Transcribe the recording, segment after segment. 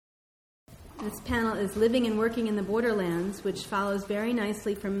This panel is Living and Working in the Borderlands, which follows very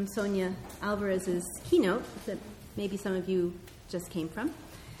nicely from Sonia Alvarez's keynote that maybe some of you just came from.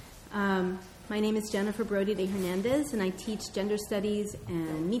 My name is Jennifer Brody de Hernandez, and I teach gender studies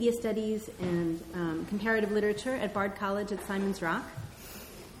and media studies and comparative literature at Bard College at Simon's Rock.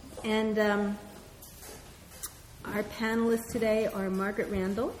 And our panelists today are Margaret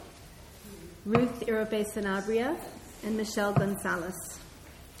Randall, Ruth Irope Sanabria, and Michelle Gonzalez.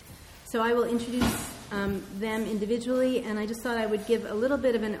 So I will introduce them individually, and I just thought I would give a little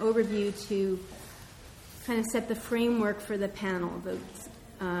bit of an overview to kind of set the framework for the panel,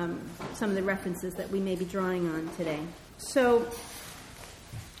 some of the references that we may be drawing on today. So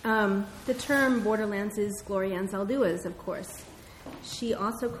the term Borderlands is Gloria Anzaldua's, of course. She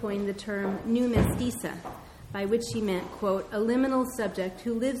also coined the term New Mestiza, by which she meant, quote, a liminal subject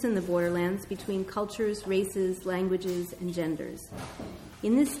who lives in the borderlands between cultures, races, languages, and genders.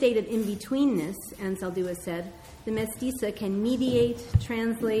 In this state of in-betweenness, Anzaldua said, the mestiza can mediate,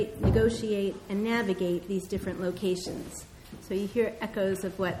 translate, negotiate, and navigate these different locations. So you hear echoes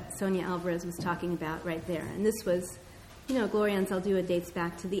of what Sonia Alvarez was talking about right there. And this was, Gloria Anzaldua dates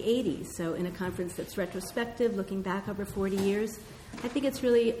back to the 80s. So in a conference that's retrospective, looking back over 40 years, I think it's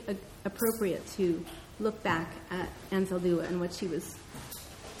really appropriate to look back at Anzaldua and what she was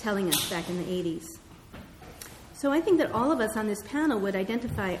telling us back in the 80s. So I think that all of us on this panel would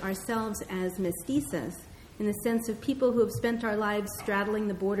identify ourselves as mestizas in the sense of people who have spent our lives straddling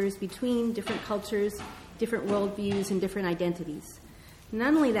the borders between different cultures, different worldviews, and different identities.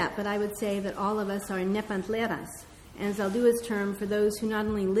 Not only that, but I would say that all of us are nepantleras, Anzaldua's term for those who not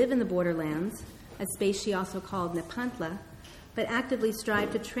only live in the borderlands, a space she also called nepantla, but actively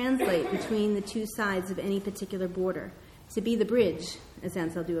strive to translate between the two sides of any particular border, to be the bridge, as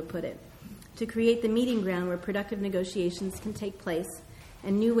Anzaldua put it, to create the meeting ground where productive negotiations can take place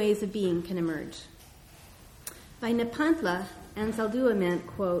and new ways of being can emerge. By nepantla, Anzaldua meant,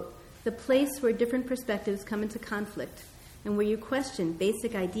 quote, the place where different perspectives come into conflict and where you question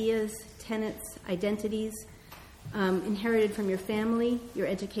basic ideas, tenets, identities inherited from your family, your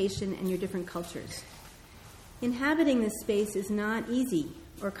education, and your different cultures. Inhabiting this space is not easy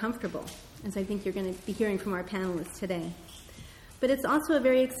or comfortable, as I think you're going to be hearing from our panelists today. But it's also a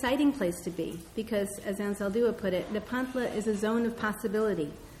very exciting place to be because, as Anzaldua put it, Nepantla is a zone of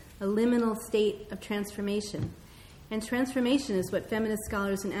possibility, a liminal state of transformation. And transformation is what feminist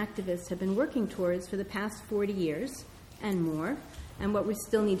scholars and activists have been working towards for the past 40 years and more, and what we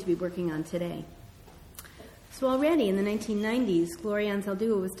still need to be working on today. So already in the 1990s, Gloria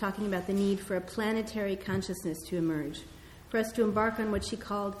Anzaldua was talking about the need for a planetary consciousness to emerge, for us to embark on what she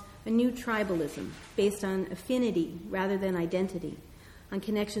called a new tribalism based on affinity rather than identity, on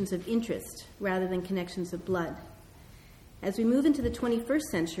connections of interest rather than connections of blood. As we move into the 21st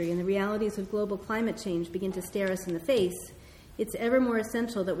century and the realities of global climate change begin to stare us in the face, it's ever more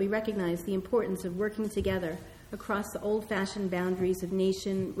essential that we recognize the importance of working together across the old-fashioned boundaries of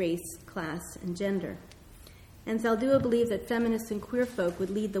nation, race, class, and gender. Anzaldua believed that feminists and queer folk would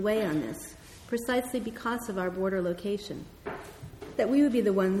lead the way on this, precisely because of our border location, that we would be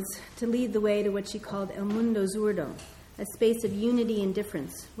the ones to lead the way to what she called El Mundo Zurdo, a space of unity and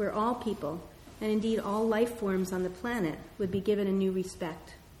difference, where all people, and indeed all life forms on the planet, would be given a new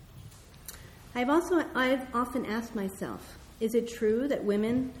respect. I've often asked myself, is it true that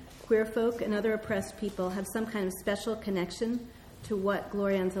women, queer folk, and other oppressed people have some kind of special connection to what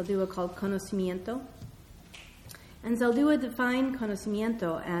Gloria Anzaldua called conocimiento? Anzaldua defined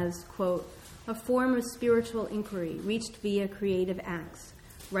conocimiento as, quote, a form of spiritual inquiry reached via creative acts,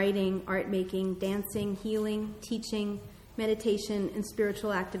 writing, art making, dancing, healing, teaching, meditation, and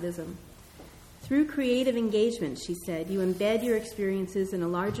spiritual activism. Through creative engagement, she said, you embed your experiences in a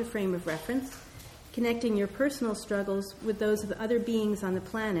larger frame of reference, connecting your personal struggles with those of other beings on the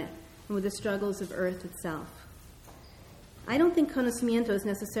planet and with the struggles of Earth itself. I don't think conocimiento is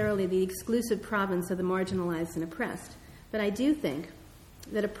necessarily the exclusive province of the marginalized and oppressed, but I do think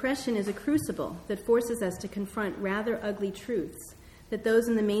that oppression is a crucible that forces us to confront rather ugly truths that those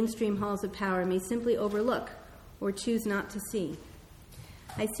in the mainstream halls of power may simply overlook or choose not to see.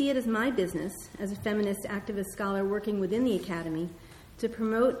 I see it as my business, as a feminist activist scholar working within the Academy, to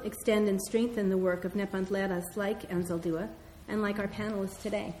promote, extend, and strengthen the work of nepantleras like Anzaldua and like our panelists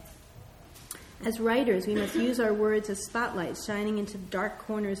today. As writers, we must use our words as spotlights shining into dark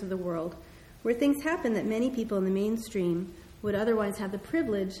corners of the world where things happen that many people in the mainstream would otherwise have the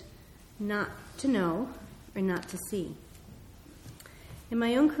privilege not to know or not to see. In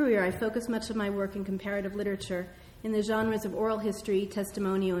my own career, I focus much of my work in comparative literature in the genres of oral history,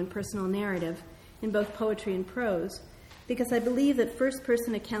 testimonial, and personal narrative, in both poetry and prose, because I believe that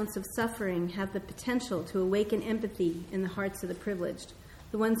first-person accounts of suffering have the potential to awaken empathy in the hearts of the privileged,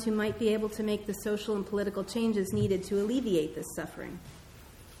 the ones who might be able to make the social and political changes needed to alleviate this suffering.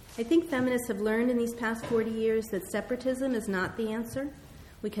 I think feminists have learned in these past 40 years that separatism is not the answer.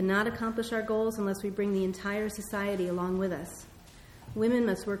 We cannot accomplish our goals unless we bring the entire society along with us. Women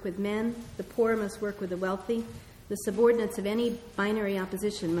must work with men, the poor must work with the wealthy, the subordinates of any binary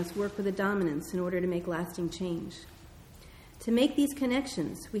opposition must work with the dominants in order to make lasting change. To make these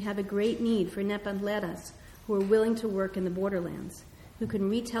connections, we have a great need for nepantleras who are willing to work in the borderlands, who can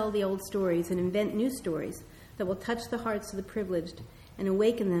retell the old stories and invent new stories that will touch the hearts of the privileged and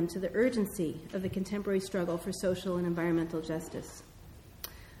awaken them to the urgency of the contemporary struggle for social and environmental justice.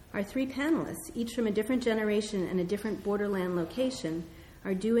 Our three panelists, each from a different generation and a different borderland location,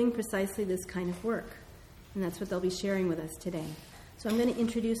 are doing precisely this kind of work, and that's what they'll be sharing with us today. So I'm going to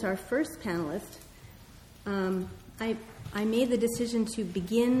introduce our first panelist. I made the decision to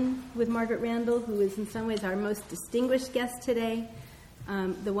begin with Margaret Randall, who is in some ways our most distinguished guest today,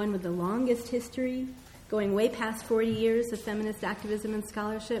 the one with the longest history, going way past 40 years of feminist activism and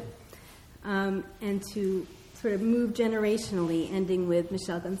scholarship, and to sort of move generationally, ending with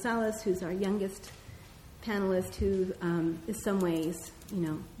Michelle Gonzalez, who's our youngest panelist, who is some ways,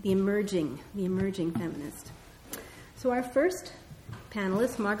 the emerging feminist. So our first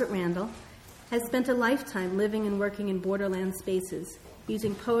panelist, Margaret Randall, has spent a lifetime living and working in borderland spaces,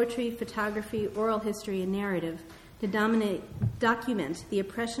 using poetry, photography, oral history, and narrative to document the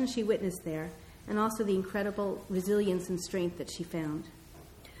oppression she witnessed there and also the incredible resilience and strength that she found.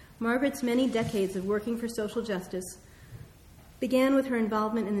 Margaret's many decades of working for social justice began with her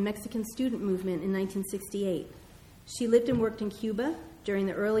involvement in the Mexican student movement in 1968. She lived and worked in Cuba during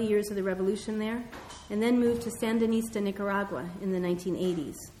the early years of the revolution there, and then moved to Sandinista, Nicaragua in the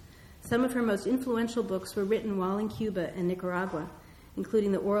 1980s. Some of her most influential books were written while in Cuba and Nicaragua,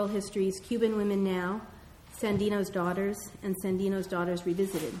 including the oral histories Cuban Women Now, Sandino's Daughters, and Sandino's Daughters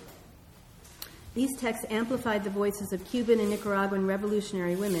Revisited. These texts amplified the voices of Cuban and Nicaraguan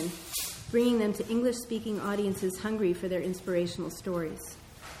revolutionary women, bringing them to English-speaking audiences hungry for their inspirational stories.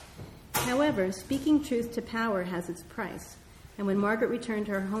 However, speaking truth to power has its price, and when Margaret returned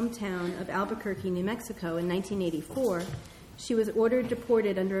to her hometown of Albuquerque, New Mexico in 1984, she was ordered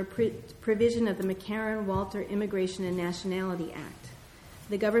deported under a provision of the McCarran-Walter Immigration and Nationality Act.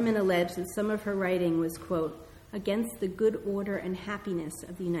 The government alleged that some of her writing was, quote, against the good order and happiness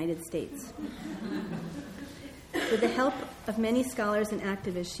of the United States. With the help of many scholars and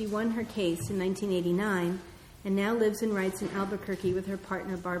activists, she won her case in 1989 and now lives and writes in Albuquerque with her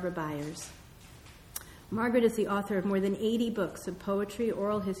partner, Barbara Byers. Margaret is the author of more than 80 books of poetry,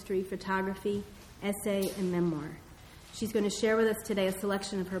 oral history, photography, essay, and memoir. She's going to share with us today a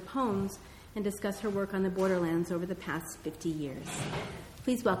selection of her poems and discuss her work on the borderlands over the past 50 years.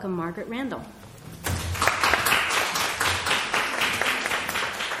 Please welcome Margaret Randall.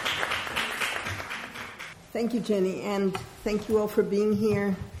 Thank you, Jenny, and thank you all for being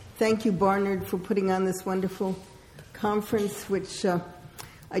here. Thank you, Barnard, for putting on this wonderful conference, which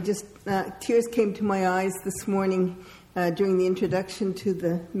tears came to my eyes this morning during the introduction to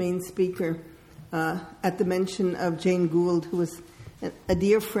the main speaker at the mention of Jane Gould, who was a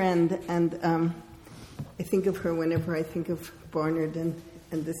dear friend, and I think of her whenever I think of Barnard and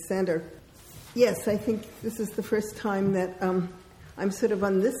this center. Yes, I think this is the first time that I'm sort of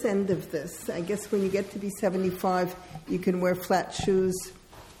on this end of this. I guess when you get to be 75, you can wear flat shoes,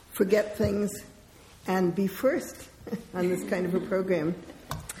 forget things, and be first on this kind of a program.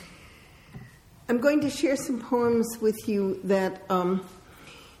 I'm going to share some poems with you that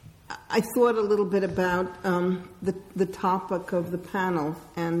I thought a little bit about the topic of the panel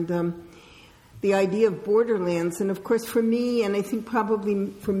and the idea of borderlands. And of course, for me, and I think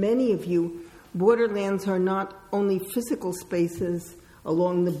probably for many of you, borderlands are not only physical spaces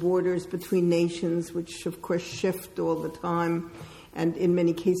along the borders between nations, which of course shift all the time and in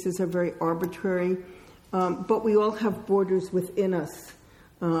many cases are very arbitrary, but we all have borders within us,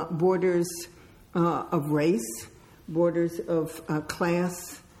 borders of race, borders of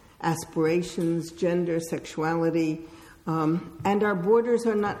class, aspirations, gender, sexuality, and our borders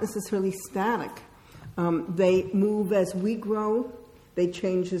are not necessarily static. They move as we grow, they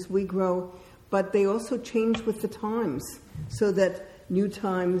change as we grow, but they also change with the times, so that new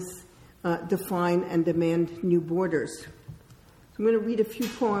times define and demand new borders. So I'm going to read a few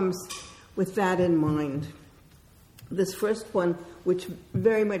poems with that in mind. This first one, which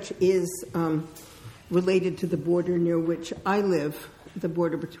very much is related to the border near which I live, the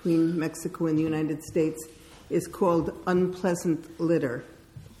border between Mexico and the United States, is called Unpleasant Litter.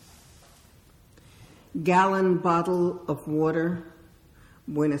 gallon bottle of water,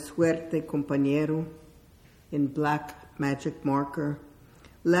 buena suerte, compañero, in black magic marker,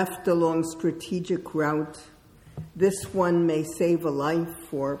 left along strategic route. This one may save a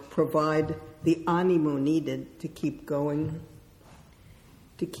life or provide the animo needed to keep going,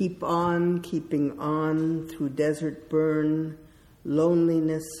 to keep on, keeping on through desert burn,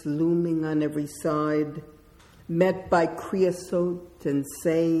 loneliness looming on every side, met by creosote and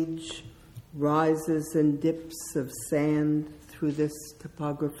sage, rises and dips of sand through this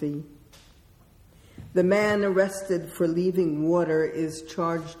topography. The man arrested for leaving water is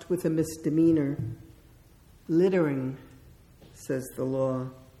charged with a misdemeanor. Littering, says the law.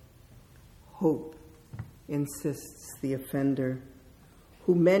 Hope, insists the offender,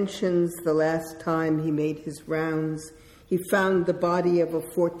 who mentions the last time he made his rounds, he found the body of a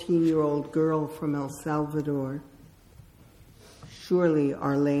 14-year-old girl from El Salvador. Surely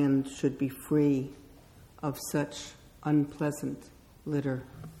our land should be free of such unpleasant litter.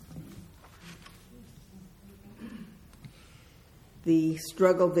 The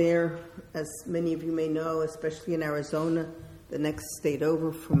struggle there, as many of you may know, especially in Arizona, the next state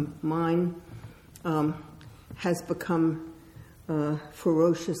over from mine, has become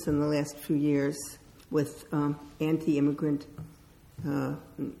ferocious in the last few years with anti-immigrant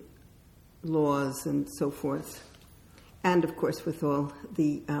laws and so forth. And, of course, with all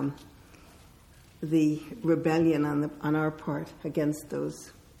the rebellion on our part against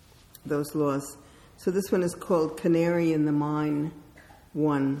those laws. So this one is called Canary in the Mine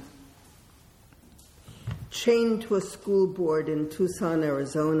 1. Chained to a school board in Tucson,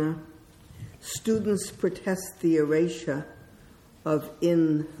 Arizona, students protest the erasure of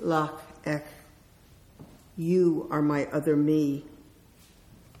In Lach Ek. You are my other me.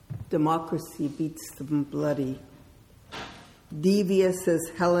 Democracy beats them bloody. Devious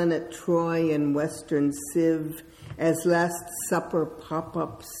as Helen at Troy and Western Civ, as Last Supper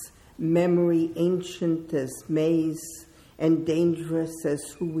pop-ups, memory ancient as maize and dangerous as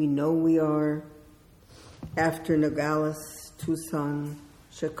who we know we are. After Nogales, Tucson,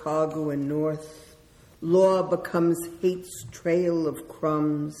 Chicago, and North, law becomes hate's trail of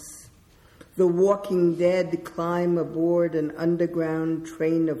crumbs. The walking dead climb aboard an underground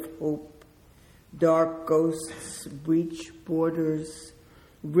train of hope. Dark ghosts breach borders,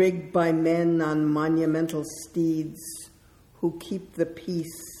 rigged by men on monumental steeds who keep the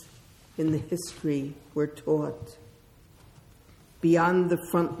peace in the history we're taught. Beyond the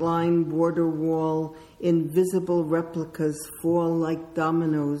front-line border wall, invisible replicas fall like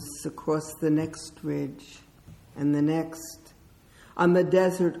dominoes across the next ridge and the next. On the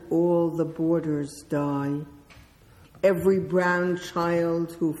desert, all the borders die. Every brown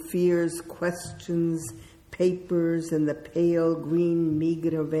child who fears questions, papers, and the pale green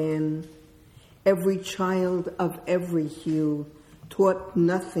Migra van. Every child of every hue, taught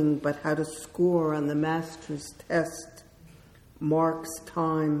nothing but how to score on the master's test, marks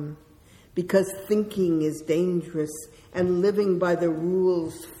time, because thinking is dangerous and living by the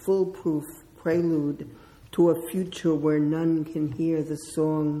rules foolproof prelude to a future where none can hear the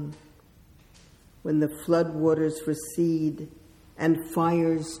song. When the floodwaters recede and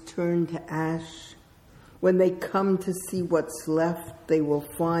fires turn to ash, when they come to see what's left, they will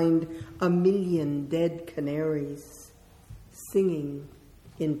find 1,000,000 dead canaries singing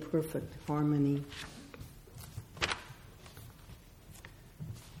in perfect harmony.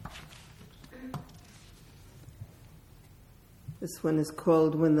 This one is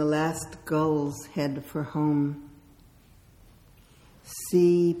called When the Last Gulls Head for Home.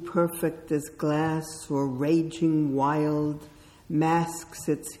 Sea, perfect as glass or raging wild, masks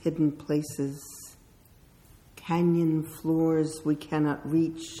its hidden places. Canyon floors we cannot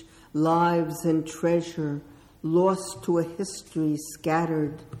reach, lives and treasure lost to a history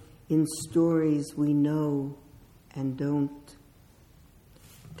scattered in stories we know and don't.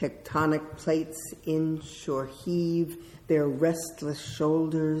 Tectonic plates inch or heave their restless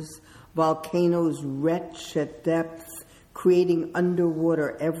shoulders. Volcanoes retch at depth, creating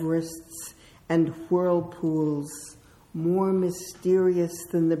underwater Everests and whirlpools more mysterious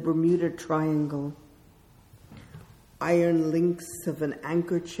than the Bermuda Triangle. Iron links of an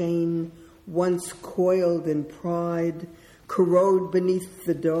anchor chain, once coiled in pride, corrode beneath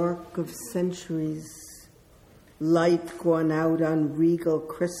the dark of centuries. Light gone out on regal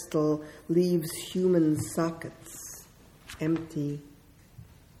crystal leaves human sockets empty.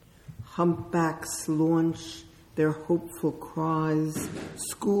 Humpbacks launch their hopeful cries.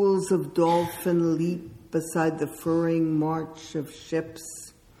 Schools of dolphin leap beside the furring march of ships,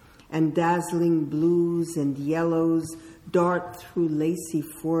 and dazzling blues and yellows dart through lacy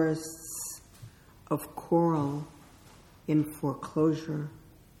forests. of coral in foreclosure.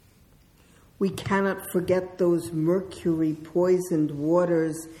 We cannot forget those mercury-poisoned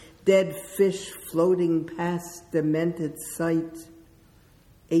waters, dead fish floating past demented sight,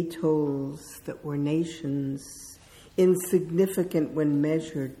 atolls that were nations, insignificant when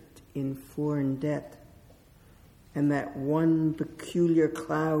measured in foreign debt, and that one peculiar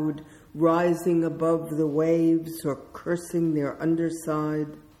cloud rising above the waves or cursing their underside,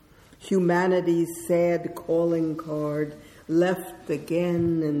 humanity's sad calling card, left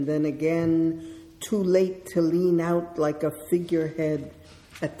again and then again, too late to lean out like a figurehead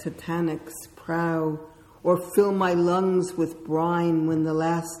at Titanic's prow, or fill my lungs with brine when the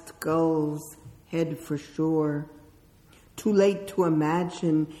last gulls head for shore. Too late to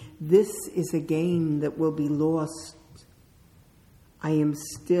imagine this is a game that will be lost. I am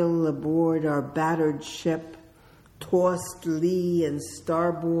still aboard our battered ship, tossed lee and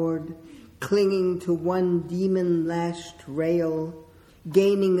starboard, clinging to one demon-lashed rail,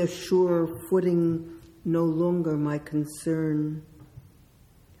 gaining a sure footing, no longer my concern.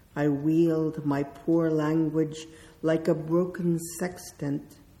 I wield my poor language like a broken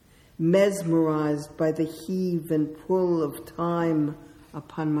sextant, mesmerized by the heave and pull of time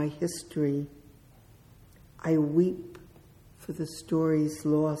upon my history. I weep for the stories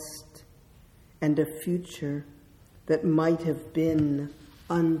lost and a future that might have been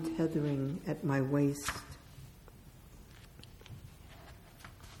untethering at my waist.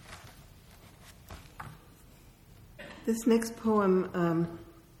 This next poem,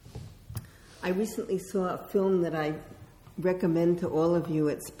 I recently saw a film that I recommend to all of you.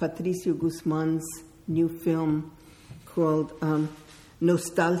 It's Patricio Guzman's new film called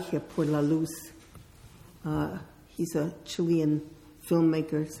Nostalgia por la Luz. He's a Chilean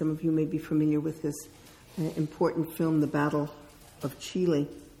filmmaker. Some of you may be familiar with his important film, The Battle of Chile.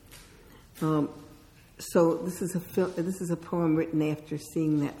 So this is a poem written after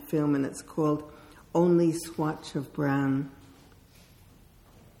seeing that film, and it's called Only Swatch of Brown.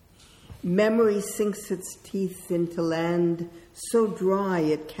 Memory sinks its teeth into land so dry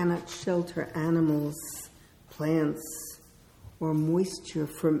it cannot shelter animals, plants, or moisture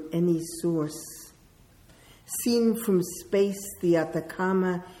from any source. Seen from space, the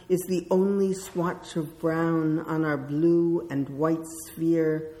Atacama is the only swatch of brown on our blue and white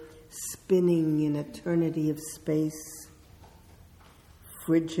sphere, spinning in eternity of space.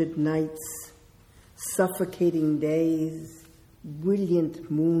 Frigid nights, suffocating days, brilliant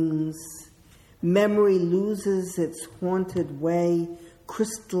moons. Memory loses its haunted way,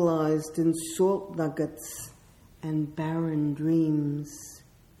 crystallized in salt nuggets and barren dreams.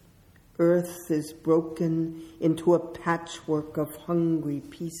 Earth is broken into a patchwork of hungry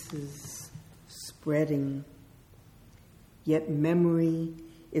pieces, spreading. Yet memory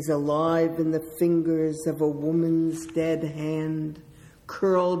is alive in the fingers of a woman's dead hand,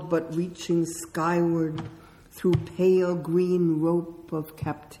 curled but reaching skyward through pale green rope of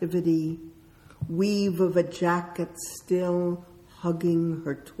captivity, weave of a jacket still hugging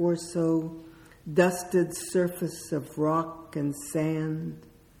her torso, dusted surface of rock and sand,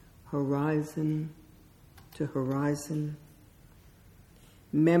 horizon to horizon.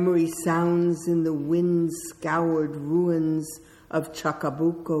 Memory sounds in the wind-scoured ruins of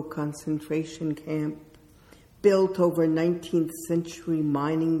Chacabuco concentration camp, built over 19th century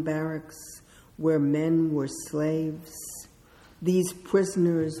mining barracks where men were slaves. These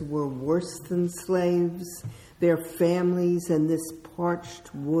prisoners were worse than slaves. Their families and this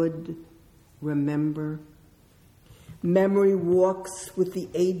parched wood remember. Memory walks with the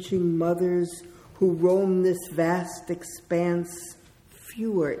aging mothers who roam this vast expanse,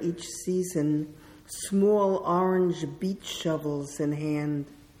 fewer each season, small orange beach shovels in hand.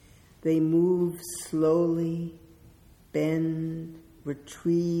 They move slowly, bend,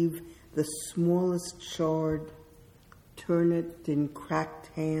 retrieve the smallest shard, turn it in cracked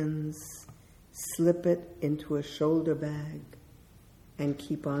hands, slip it into a shoulder bag, and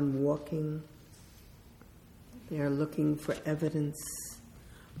keep on walking. They are looking for evidence,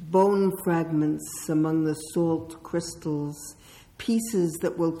 bone fragments among the salt crystals, pieces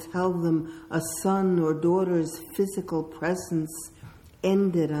that will tell them a son or daughter's physical presence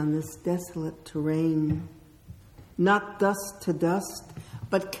ended on this desolate terrain. Not dust to dust,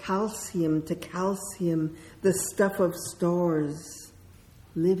 but calcium to calcium, the stuff of stars,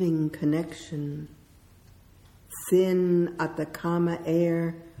 living connection. Thin Atacama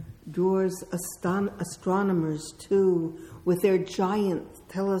air draws astronomers too, with their giant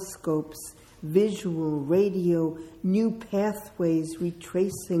telescopes, visual, radio, new pathways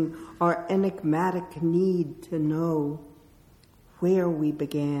retracing our enigmatic need to know where we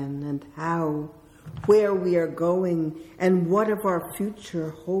began and how, where we are going, and what of our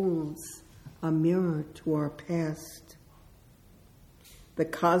future holds a mirror to our past. The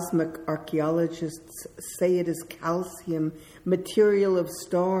cosmic archaeologists say it is calcium, material of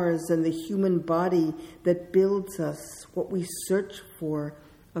stars, and the human body that builds us, what we search for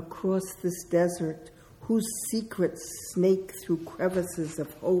across this desert, whose secrets snake through crevices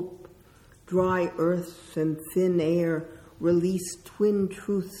of hope. Dry earth and thin air release twin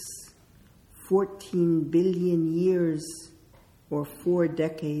truths, 14 billion years or 4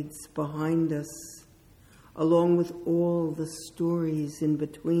 decades behind us, along with all the stories in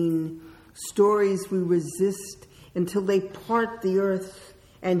between, stories we resist until they part the earth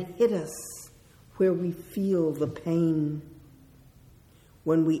and hit us where we feel the pain.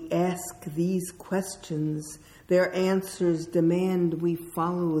 When we ask these questions, their answers demand we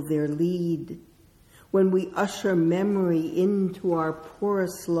follow their lead. When we usher memory into our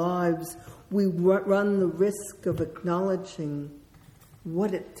porous lives, we run the risk of acknowledging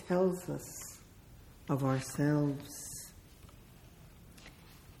what it tells us of ourselves.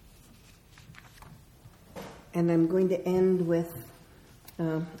 And I'm going to end with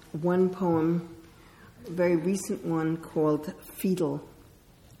one poem, a very recent one called Fetal.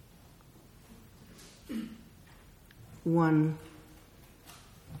 1.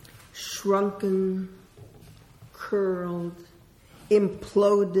 Shrunken, curled,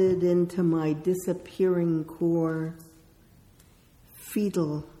 imploded into my disappearing core.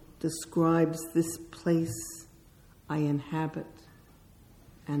 Fetal describes this place I inhabit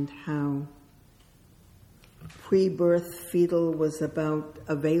and how. Pre-birth fetal was about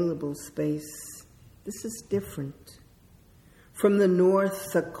available space. This is different. From the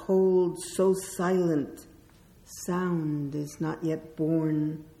north, a cold so silent, sound is not yet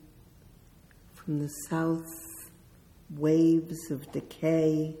born. From the south, waves of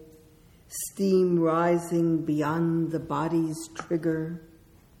decay, steam rising beyond the body's trigger.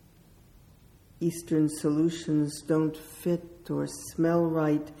 Eastern solutions don't fit or smell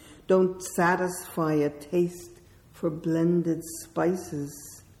right, don't satisfy a taste for blended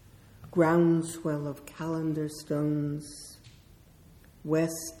spices, groundswell of calendar stones.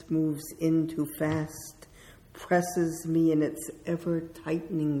 West moves in too fast, presses me in its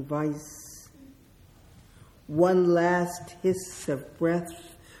ever-tightening vice. One last hiss of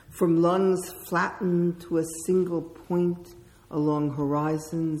breath from lungs flattened to a single point along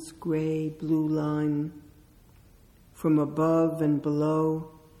horizon's gray-blue line. From above and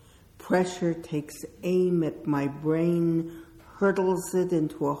below, pressure takes aim at my brain, hurtles it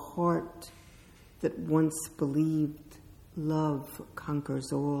into a heart that once believed love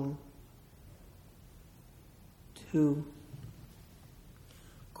conquers all. 2.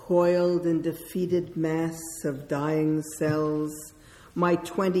 Coiled in defeated mass of dying cells, my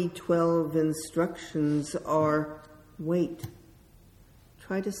 2012 instructions are, wait,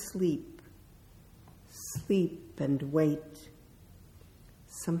 try to sleep, sleep and wait.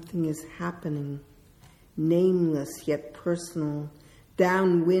 Something is happening, nameless yet personal,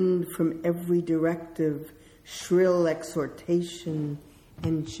 downwind from every directive, shrill exhortation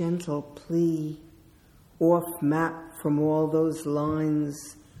and gentle plea, off map from all those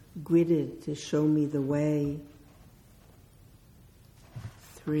lines, gridded to show me the way.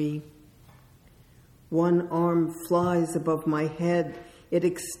 3. One arm flies above my head. It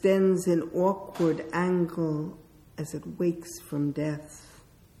extends in awkward angle as it wakes from death.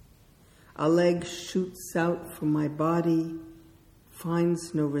 A leg shoots out from my body,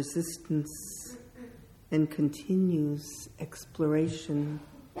 finds no resistance, and continues exploration.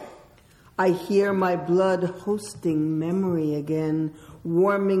 I hear my blood hosting memory again,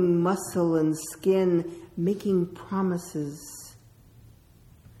 warming muscle and skin, making promises.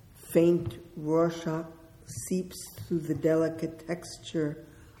 Faint Rorschach seeps through the delicate texture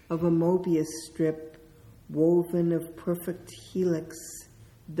of a Mobius strip woven of perfect helix,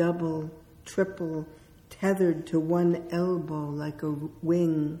 double, triple, tethered to one elbow like a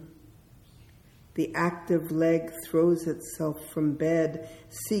wing. The active leg throws itself from bed,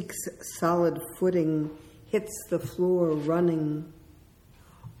 seeks solid footing, hits the floor running.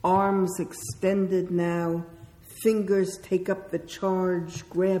 Arms extended now, fingers take up the charge,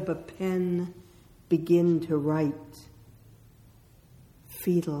 grab a pen, begin to write.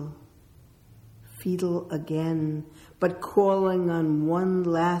 Fetal, fetal again, but calling on one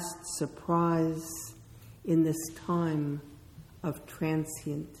last surprise in this time of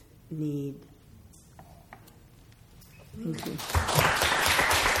transient need. Thank you.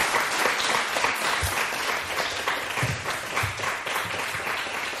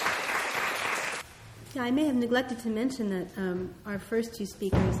 Yeah, I may have neglected to mention that our first 2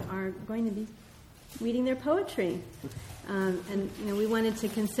 speakers are going to be reading their poetry. We wanted to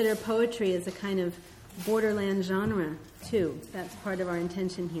consider poetry as a kind of borderland genre, too. That's part of our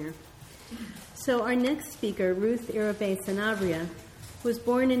intention here. So our next speaker, Ruth Iribe Sanabria, was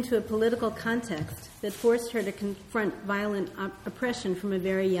born into a political context that forced her to confront violent oppression from a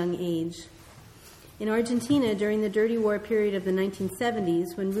very young age. In Argentina, during the dirty war period of the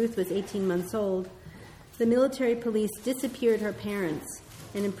 1970s, when Ruth was 18 months old, the military police disappeared her parents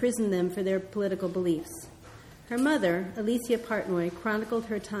and imprisoned them for their political beliefs. Her mother, Alicia Partnoy, chronicled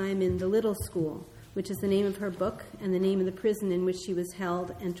her time in The Little School, which is the name of her book and the name of the prison in which she was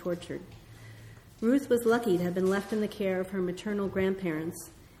held and tortured. Ruth was lucky to have been left in the care of her maternal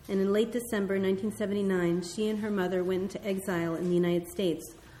grandparents, and in late December 1979, she and her mother went into exile in the United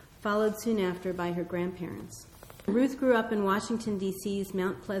States, followed soon after by her grandparents. Ruth grew up in Washington, D.C.'s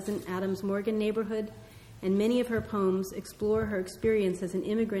Mount Pleasant Adams Morgan neighborhood, and many of her poems explore her experience as an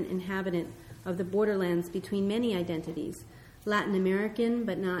immigrant inhabitant of the borderlands between many identities, Latin American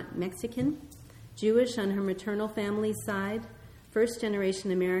but not Mexican, Jewish on her maternal family's side,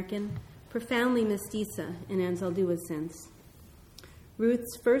 first-generation American, profoundly mestiza in Anzaldua's sense.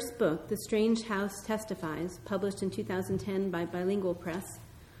 Ruth's first book, The Strange House Testifies, published in 2010 by Bilingual Press,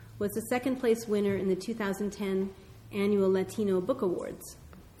 was the second-place winner in the 2010 Annual Latino Book Awards.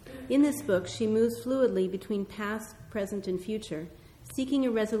 In this book, she moves fluidly between past, present, and future, seeking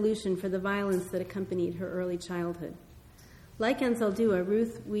a resolution for the violence that accompanied her early childhood. Like Anzaldúa,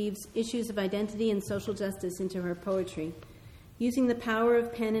 Ruth weaves issues of identity and social justice into her poetry, using the power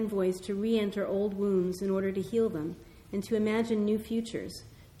of pen and voice to re-enter old wounds in order to heal them and to imagine new futures,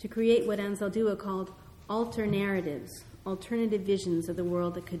 to create what Anzaldúa called alter narratives, alternative visions of the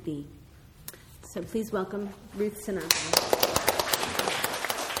world that could be. So please welcome Ruth Sanabria.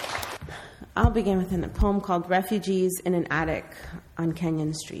 I'll begin with a poem called Refugees in an Attic on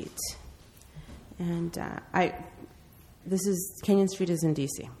Kenyon Street. And Kenyon Street is in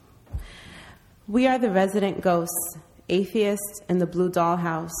D.C. We are the resident ghosts, atheists in the blue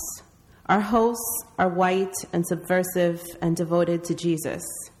dollhouse. Our hosts are white and subversive and devoted to Jesus.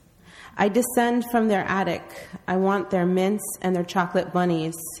 I descend from their attic. I want their mints and their chocolate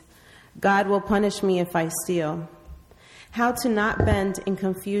bunnies. God will punish me if I steal. How to not bend in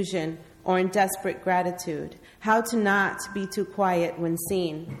confusion or in desperate gratitude. How to not be too quiet when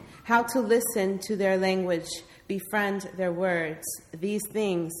seen. How to listen to their language, befriend their words. These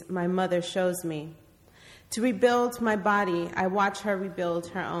things my mother shows me. To rebuild my body, I watch her rebuild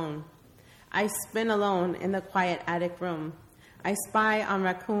her own. I spin alone in the quiet attic room. I spy on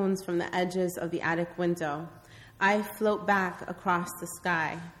raccoons from the edges of the attic window. I float back across the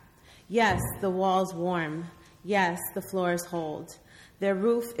sky. Yes, the walls warm. Yes, the floors hold. Their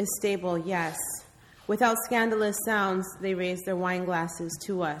roof is stable, yes. Without scandalous sounds, they raise their wine glasses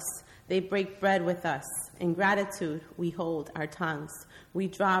to us. They break bread with us. In gratitude, we hold our tongues. We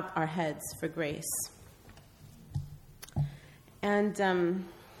drop our heads for grace. And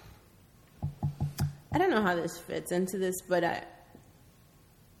I don't know how this fits into this, but I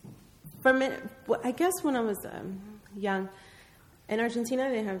guess when I was young, in Argentina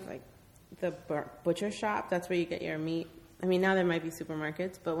they have like the butcher shop. That's where you get your meat. I mean, now there might be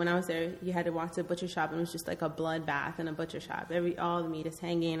supermarkets, but when I was there, you had to walk to the butcher shop, and it was just like a bloodbath in a butcher shop. All the meat is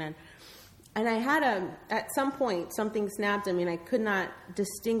hanging, and I had at some point, something snapped in me, and I could not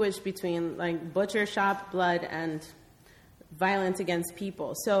distinguish between like butcher shop blood and violence against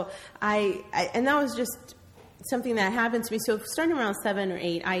people. So and that was just something that happened to me. So starting around 7 or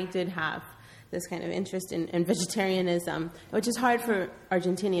 8, I did have this kind of interest in vegetarianism, which is hard for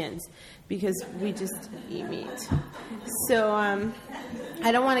Argentinians because we just eat meat. So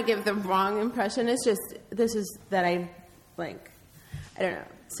I don't want to give the wrong impression. It's just, this is that I don't know.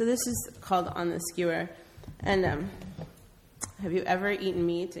 So this is called On the Skewer. And have you ever eaten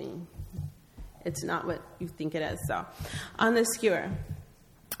meat and it's not what you think it is? So on the skewer.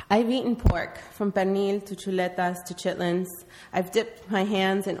 I've eaten pork, from pernil to chuletas to chitlins. I've dipped my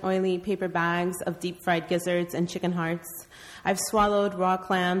hands in oily paper bags of deep-fried gizzards and chicken hearts. I've swallowed raw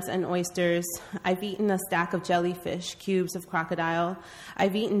clams and oysters. I've eaten a stack of jellyfish, cubes of crocodile.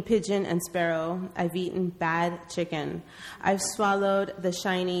 I've eaten pigeon and sparrow. I've eaten bad chicken. I've swallowed the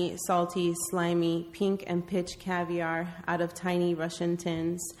shiny, salty, slimy, pink and pitch caviar out of tiny Russian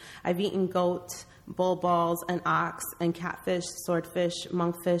tins. I've eaten goat, bull balls, and ox, and catfish, swordfish,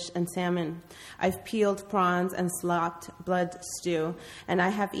 monkfish, and salmon. I've peeled prawns and slopped blood stew, and I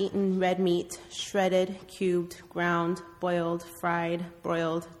have eaten red meat, shredded, cubed, ground, boiled, fried,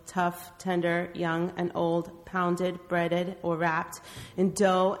 broiled, tough, tender, young, and old, pounded, breaded, or wrapped in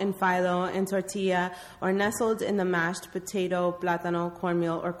dough, in phyllo, in tortilla, or nestled in the mashed potato, plátano,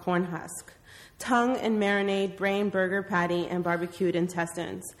 cornmeal, or corn husk. tongue and marinade, brain, burger patty, and barbecued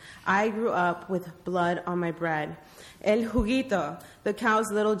intestines. I grew up with blood on my bread. El juguito, the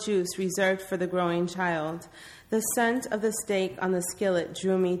cow's little juice reserved for the growing child. The scent of the steak on the skillet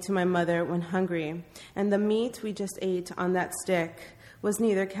drew me to my mother when hungry, and the meat we just ate on that stick was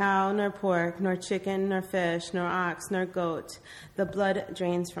neither cow, nor pork, nor chicken, nor fish, nor ox, nor goat. The blood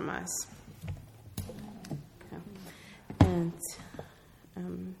drains from us. And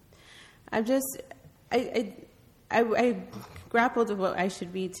I grappled with what I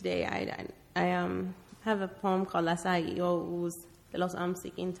should read today. I have a poem called Las Aguios de los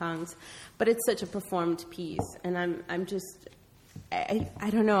Speaking Tongues, but it's such a performed piece, and I'm just, I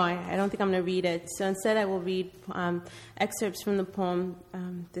don't know, I don't think I'm going to read it. So instead I will read excerpts from the poem,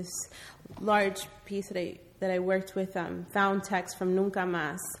 this large piece that I worked with, found text from Nunca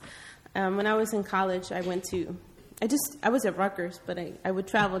Más. When I was in college, I was at Rutgers, but I would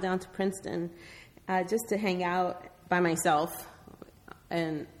travel down to Princeton just to hang out by myself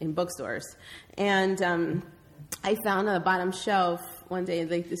in bookstores. And I found on the bottom shelf one day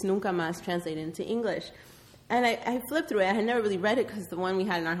like this Nunca Más translated into English. And I flipped through it. I had never really read it because the one we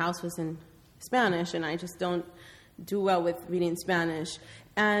had in our house was in Spanish, and I just don't do well with reading Spanish.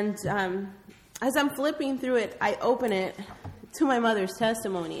 And as I'm flipping through it, I open it to my mother's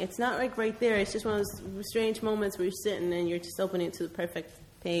testimony. It's not like right there. It's just one of those strange moments where you're sitting and you're just opening it to the perfect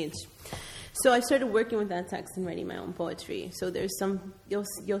page. So I started working with that text and writing my own poetry. So there's some,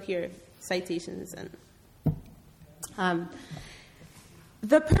 you'll hear citations. And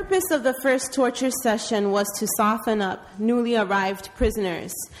the purpose of the first torture session was to soften up newly arrived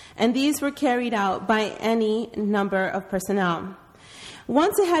prisoners, and these were carried out by any number of personnel.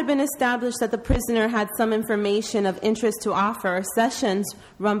 Once it had been established that the prisoner had some information of interest to offer, sessions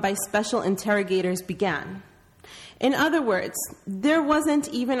run by special interrogators began. In other words, there wasn't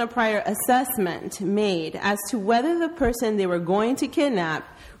even a prior assessment made as to whether the person they were going to kidnap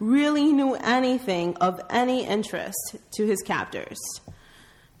really knew anything of any interest to his captors.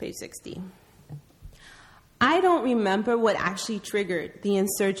 Page 60. I don't remember what actually triggered the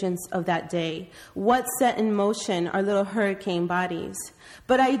insurgence of that day, what set in motion our little hurricane bodies.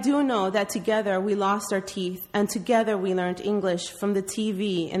 But I do know that together we lost our teeth, and together we learned English from the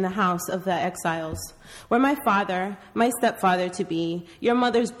TV in the house of the exiles, where my father, my stepfather-to-be, your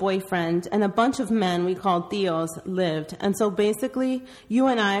mother's boyfriend, and a bunch of men we called tios lived. And so basically, you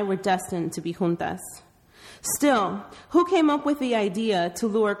and I were destined to be juntas. Still, who came up with the idea to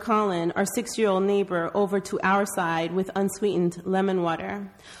lure Colin, our 6-year-old neighbor, over to our side with unsweetened lemon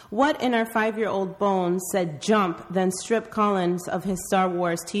water? What in our 5-year-old bones said jump, then strip Colin of his Star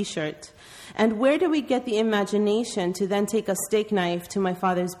Wars t-shirt? And where did we get the imagination to then take a steak knife to my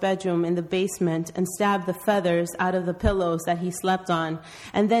father's bedroom in the basement and stab the feathers out of the pillows that he slept on,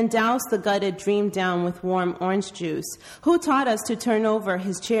 and then douse the gutted dream down with warm orange juice? Who taught us to turn over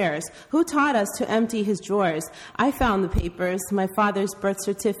his chairs? Who taught us to empty his drawers? I found the papers, my father's birth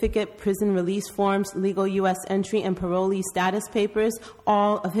certificate, prison release forms, legal U.S. entry and parolee status papers,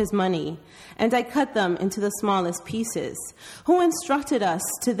 all of his money. And I cut them into the smallest pieces. Who instructed us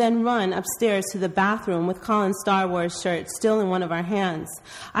to then run upstairs to the bathroom with Colin's Star Wars shirt still in one of our hands?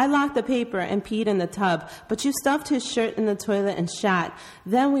 I locked the paper and peed in the tub, but you stuffed his shirt in the toilet and shat.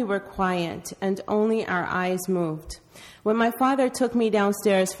 Then we were quiet, and only our eyes moved. When my father took me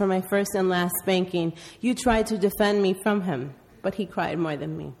downstairs for my first and last spanking, you tried to defend me from him, but he cried more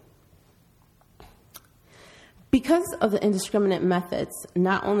than me. Because of the indiscriminate methods,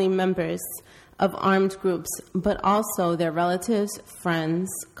 not only members of armed groups, but also their relatives, friends,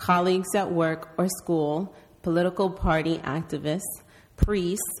 colleagues at work or school, political party activists,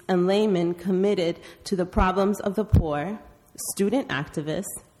 priests, and laymen committed to the problems of the poor, student activists,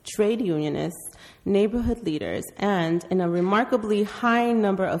 trade unionists, neighborhood leaders, and, in a remarkably high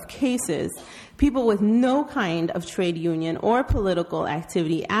number of cases, people with no kind of trade union or political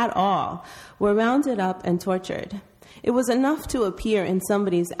activity at all were rounded up and tortured. It was enough to appear in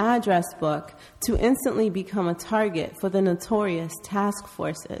somebody's address book to instantly become a target for the notorious task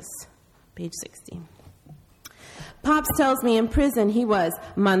forces. Page 60. Pops tells me in prison he was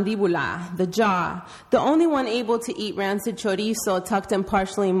mandibula, the jaw, the only one able to eat rancid chorizo tucked in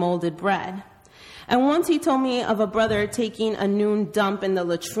partially molded bread. And once he told me of a brother taking a noon dump in the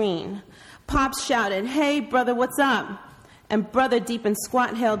latrine. Pops shouted, "Hey, brother, what's up?" And brother deep in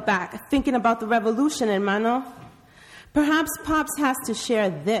squat hailed back, "Thinking about the revolution, hermano." Perhaps Pops has to share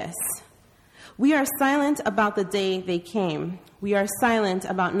this. We are silent about the day they came. We are silent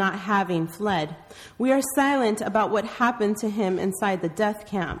about not having fled. We are silent about what happened to him inside the death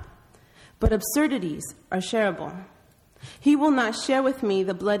camp. But absurdities are shareable. He will not share with me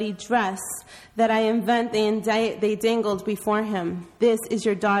the bloody dress that I invent they dangled before him. This is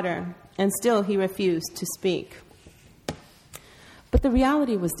your daughter. And still he refused to speak. But the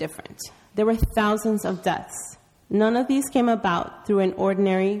reality was different. There were thousands of deaths. None of these came about through an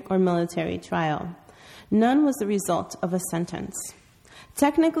ordinary or military trial. None was the result of a sentence.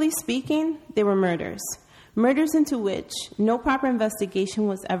 Technically speaking, they were murders. Murders into which no proper investigation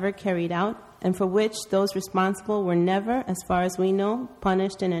was ever carried out, and for which those responsible were never, as far as we know,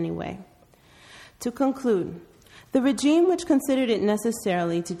 punished in any way. To conclude, the regime which considered it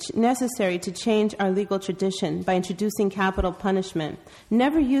necessary to change our legal tradition by introducing capital punishment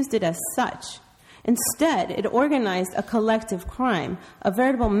never used it as such. Instead, it organized a collective crime, a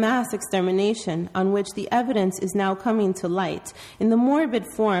veritable mass extermination on which the evidence is now coming to light in the morbid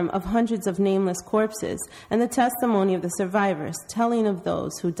form of hundreds of nameless corpses and the testimony of the survivors telling of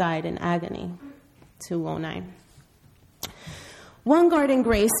those who died in agony. 209. One garden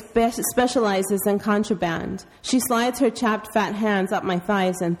grace specializes in contraband. She slides her chapped fat hands up my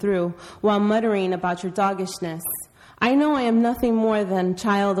thighs and through, while muttering about your doggishness. I know I am nothing more than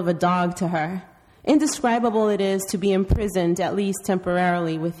child of a dog to her. Indescribable it is to be imprisoned, at least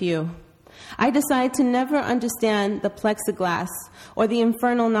temporarily, with you. I decide to never understand the plexiglass or the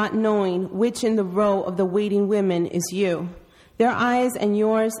infernal not knowing which in the row of the waiting women is you. Their eyes and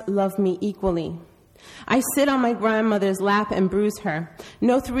yours love me equally. I sit on my grandmother's lap and bruise her.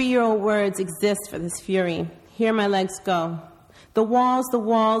 No 3-year-old words exist for this fury. Here my legs go. The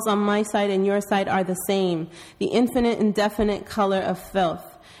walls on my side and your side are the same, the infinite, indefinite color of filth.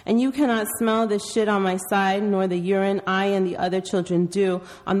 And you cannot smell the shit on my side, nor the urine I and the other children do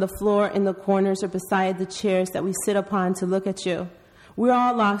on the floor, in the corners, or beside the chairs that we sit upon to look at you. We're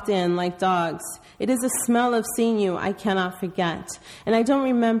all locked in like dogs. It is the smell of seeing you I cannot forget. And I don't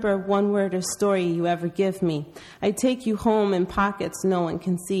remember one word or story you ever give me. I take you home in pockets no one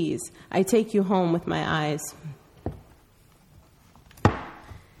can seize. I take you home with my eyes.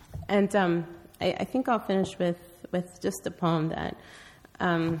 And I think I'll finish with just a poem that...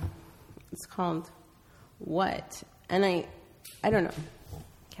 it's called What? And I don't know.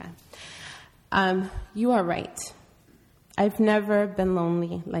 Okay. You are right. I've never been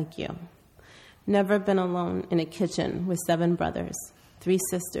lonely like you. Never been alone in a kitchen with 7 brothers, 3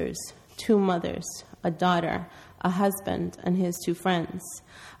 sisters, 2 mothers, a daughter, a husband and his 2 friends,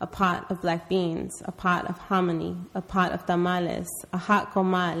 a pot of black beans, a pot of hominy, a pot of tamales, a hot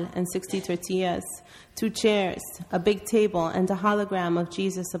comal and 60 tortillas, 2 chairs, a big table, and a hologram of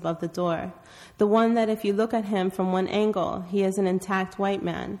Jesus above the door. The one that if you look at him from one angle, he is an intact white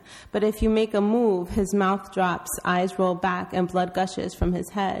man. But if you make a move, his mouth drops, eyes roll back, and blood gushes from his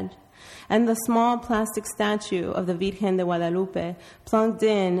head. And the small plastic statue of the Virgen de Guadalupe, plugged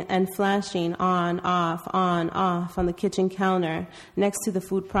in and flashing on, off, on the kitchen counter, next to the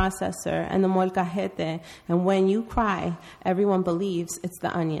food processor and the molcajete. And when you cry, everyone believes it's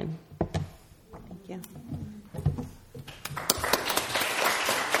the onion. Thank you.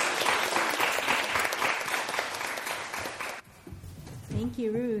 Thank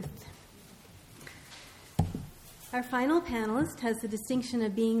you, Ruth. Our final panelist has the distinction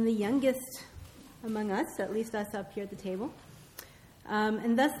of being the youngest among us, at least us up here at the table,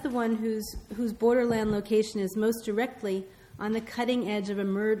 and thus the one whose borderland location is most directly on the cutting edge of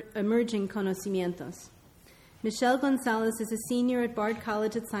emerging conocimientos. Michelle Gonzalez is a senior at Bard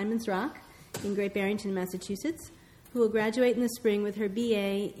College at Simon's Rock in Great Barrington, Massachusetts, who will graduate in the spring with her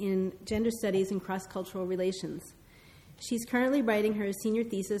BA in Gender Studies and Cross-Cultural Relations. She's currently writing her senior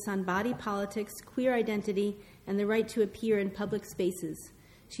thesis on body politics, queer identity, and the right to appear in public spaces.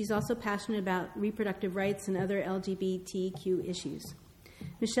 She's also passionate about reproductive rights and other LGBTQ issues.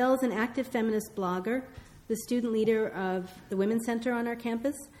 Michelle is an active feminist blogger, the student leader of the Women's Center on our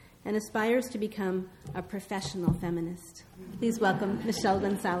campus, and aspires to become a professional feminist. Please welcome Michelle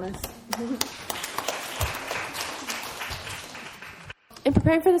Gonzalez. In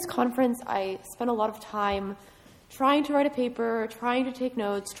preparing for this conference, I spent a lot of time trying to write a paper, trying to take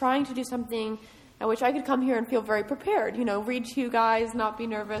notes, trying to do something at which I could come here and feel very prepared, read to you guys, not be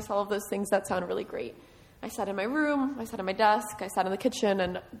nervous, all of those things that sound really great. I sat in my room, I sat at my desk, I sat in the kitchen,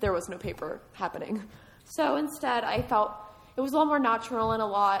 and there was no paper happening. So instead, I felt it was a lot more natural and a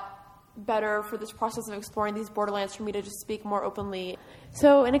lot better for this process of exploring these borderlands for me to just speak more openly.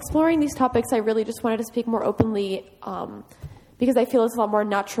 So in exploring these topics, I really just wanted to speak more openly because I feel it's a lot more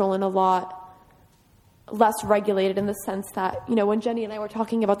natural and a lot less regulated in the sense that, when Jenny and I were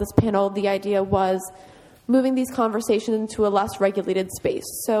talking about this panel, the idea was moving these conversations into a less regulated space.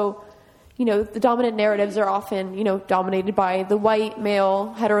 So, the dominant narratives are often, dominated by the white,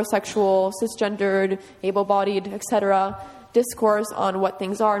 male, heterosexual, cisgendered, able-bodied, etc. discourse on what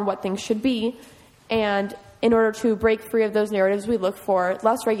things are and what things should be. And in order to break free of those narratives, we look for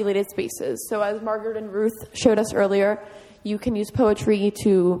less regulated spaces. So as Margaret and Ruth showed us earlier, you can use poetry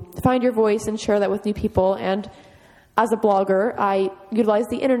to find your voice and share that with new people. And as a blogger, I utilize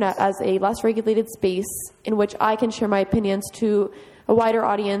the internet as a less regulated space in which I can share my opinions to a wider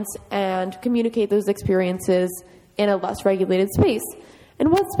audience and communicate those experiences in a less regulated space.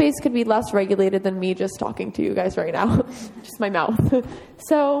 And what space could be less regulated than me just talking to you guys right now? Just my mouth.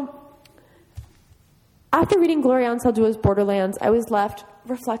 So after reading Gloria Anzaldúa's Borderlands, I was left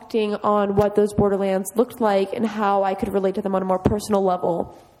reflecting on what those borderlands looked like and how I could relate to them on a more personal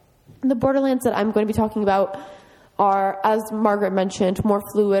level. And the borderlands that I'm going to be talking about are, as Margaret mentioned, more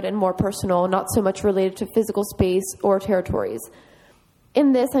fluid and more personal, not so much related to physical space or territories.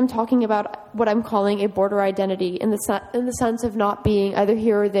 In this, I'm talking about what I'm calling a border identity in the sense of not being either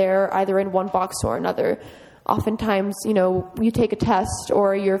here or there, either in one box or another. Oftentimes, you take a test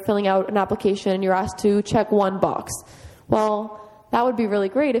or you're filling out an application and you're asked to check one box. Well, that would be really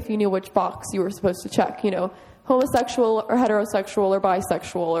great if you knew which box you were supposed to check, homosexual or heterosexual or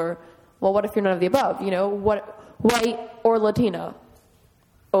bisexual, or, well, what if you're none of the above, white or Latina?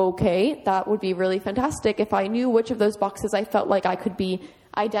 Okay, that would be really fantastic if I knew which of those boxes I felt like I could be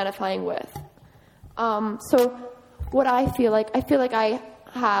identifying with. So what I feel like I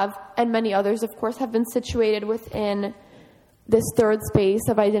have, and many others, of course, have been situated within this third space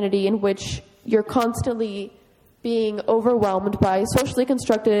of identity in which you're constantly being overwhelmed by socially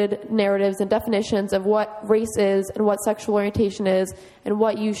constructed narratives and definitions of what race is and what sexual orientation is and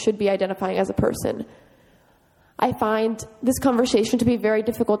what you should be identifying as a person. I find this conversation to be very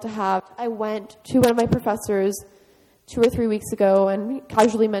difficult to have. I went to one of my professors 2 or 3 weeks ago and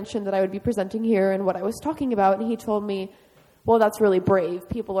casually mentioned that I would be presenting here and what I was talking about, and he told me, well, that's really brave.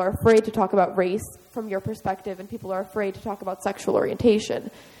 People are afraid to talk about race from your perspective, and people are afraid to talk about sexual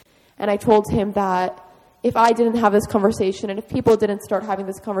orientation. And I told him that if I didn't have this conversation and if people didn't start having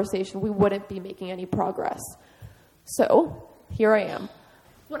this conversation, we wouldn't be making any progress. So here I am.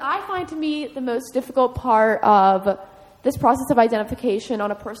 What I find to be the most difficult part of this process of identification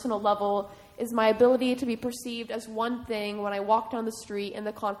on a personal level is my ability to be perceived as one thing when I walk down the street and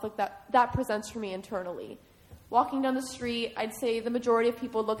the conflict that presents for me internally. Walking down the street, I'd say the majority of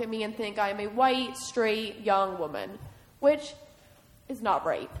people look at me and think I'm a white, straight, young woman, which is not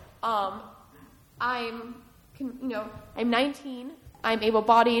right. I'm 19, I'm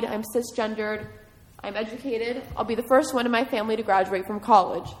able-bodied, I'm cisgendered, I'm educated. I'll be the first one in my family to graduate from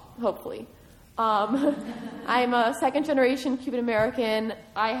college, hopefully. I'm a second-generation Cuban-American.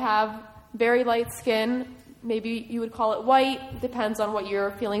 I have very light skin. Maybe you would call it white. Depends on what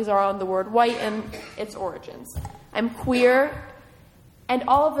your feelings are on the word white and its origins. I'm queer. And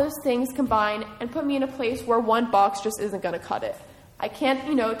all of those things combine and put me in a place where one box just isn't going to cut it. I can't,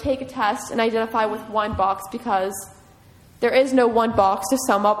 take a test and identify with one box because there is no one box to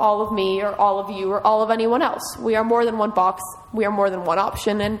sum up all of me or all of you or all of anyone else. We are more than one box. We are more than one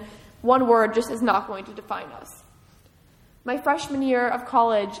option, and one word just is not going to define us. My freshman year of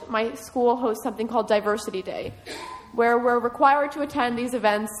college, my school hosts something called Diversity Day, where we're required to attend these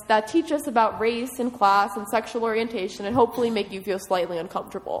events that teach us about race and class and sexual orientation and hopefully make you feel slightly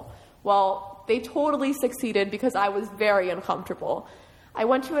uncomfortable. Well, they totally succeeded because I was very uncomfortable. I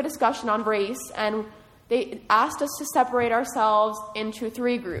went to a discussion on race, and they asked us to separate ourselves into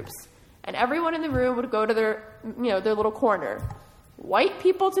 3 groups. And everyone in the room would go to their little corner. White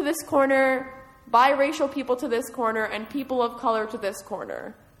people to this corner, biracial people to this corner, and people of color to this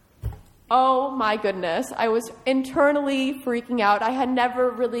corner. Oh my goodness. I was internally freaking out. I had never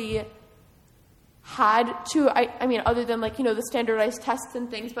really had to, other than the standardized tests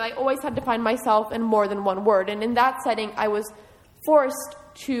and things, but I always had to find myself in more than one word. And in that setting, I was forced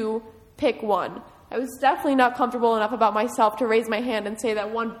to pick one. I was definitely not comfortable enough about myself to raise my hand and say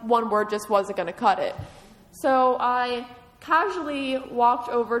that one word just wasn't going to cut it. So I casually walked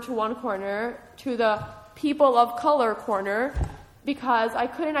over to one corner, to the people of color corner, because I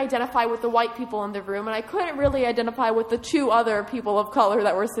couldn't identify with the white people in the room, and I couldn't really identify with the 2 other people of color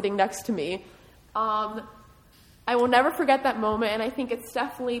that were sitting next to me. I will never forget that moment, and I think it's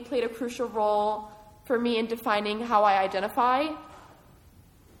definitely played a crucial role for me in defining how I identify.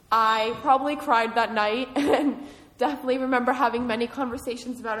 I probably cried that night and definitely remember having many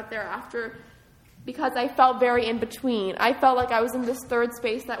conversations about it thereafter because I felt very in between. I felt like I was in this third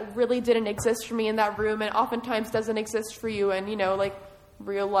space that really didn't exist for me in that room and oftentimes doesn't exist for you in,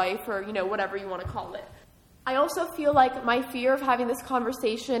 real life or, whatever you want to call it. I also feel like my fear of having this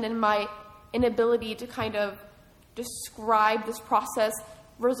conversation and my inability to kind of describe this process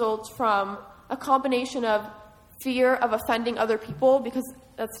results from a combination of fear of offending other people, because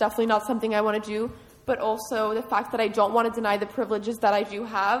that's definitely not something I want to do, but also the fact that I don't want to deny the privileges that I do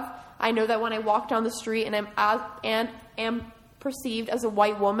have. I know that when I walk down the street and am perceived as a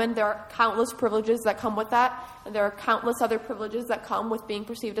white woman, there are countless privileges that come with that, and there are countless other privileges that come with being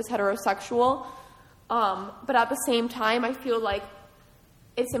perceived as heterosexual. But at the same time, I feel like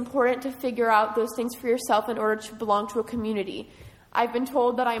it's important to figure out those things for yourself in order to belong to a community. I've been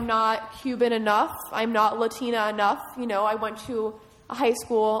told that I'm not Cuban enough, I'm not Latina enough. I went to a high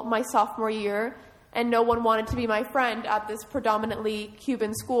school my sophomore year, and no one wanted to be my friend at this predominantly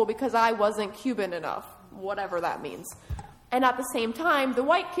Cuban school because I wasn't Cuban enough, whatever that means. And at the same time, the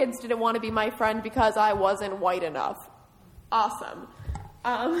white kids didn't want to be my friend because I wasn't white enough. Awesome.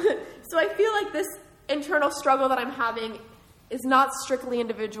 So I feel like this internal struggle that I'm having is not strictly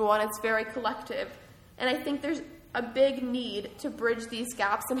individual, and it's very collective. And I think there's a big need to bridge these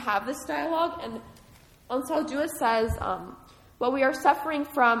gaps and have this dialogue. And Ansaldúa says, what we are suffering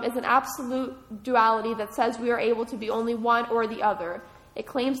from is an absolute duality that says we are able to be only one or the other. It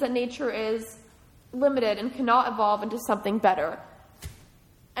claims that nature is limited and cannot evolve into something better.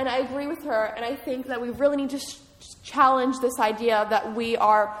 And I agree with her, and I think that we really need to challenge this idea that we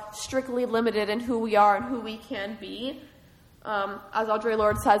are strictly limited in who we are and who we can be. As Audre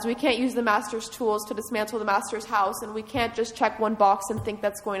Lorde says, we can't use the master's tools to dismantle the master's house, and we can't just check one box and think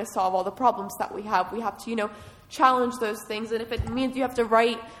that's going to solve all the problems that we have. We have to, challenge those things, and if it means you have to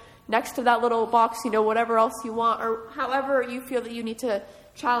write next to that little box, whatever else you want, or however you feel that you need to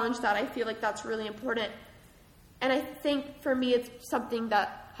challenge that, I feel like that's really important. And I think for me, it's something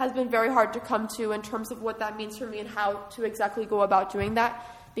that has been very hard to come to in terms of what that means for me and how to exactly go about doing that,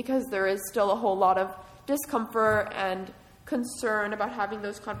 because there is still a whole lot of discomfort and concern about having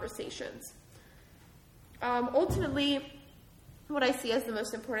those conversations. Ultimately, what I see as the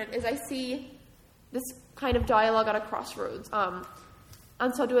most important is I see this kind of dialogue at a crossroads.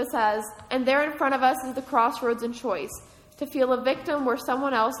 Ansaldúa says, and there in front of us is the crossroads and choice, to feel a victim where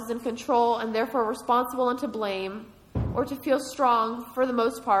someone else is in control and therefore responsible and to blame, or to feel strong for the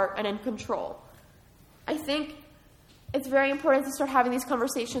most part and in control. I think it's very important to start having these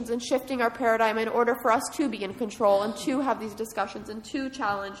conversations and shifting our paradigm in order for us to be in control and to have these discussions and to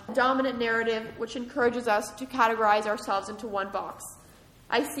challenge the dominant narrative which encourages us to categorize ourselves into one box.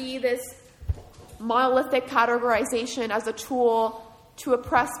 I see this monolithic categorization as a tool to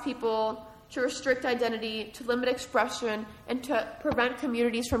oppress people, to restrict identity, to limit expression, and to prevent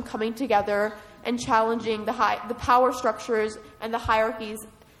communities from coming together and challenging the power structures and the hierarchies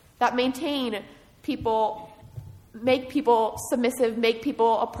that maintain people, make people submissive, make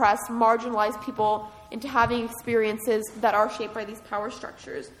people oppressed, marginalize people into having experiences that are shaped by these power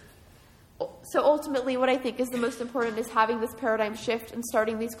structures. So ultimately, what I think is the most important is having this paradigm shift and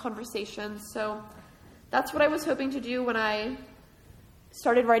starting these conversations. So that's what I was hoping to do when I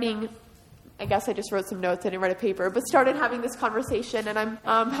started writing. I guess I just wrote some notes, I didn't write a paper, but started having this conversation, and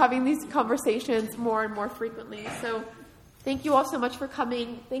I'm having these conversations more and more frequently. So thank you all so much for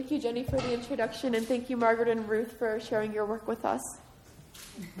coming. Thank you, Jenny, for the introduction, and thank you, Margaret and Ruth, for sharing your work with us.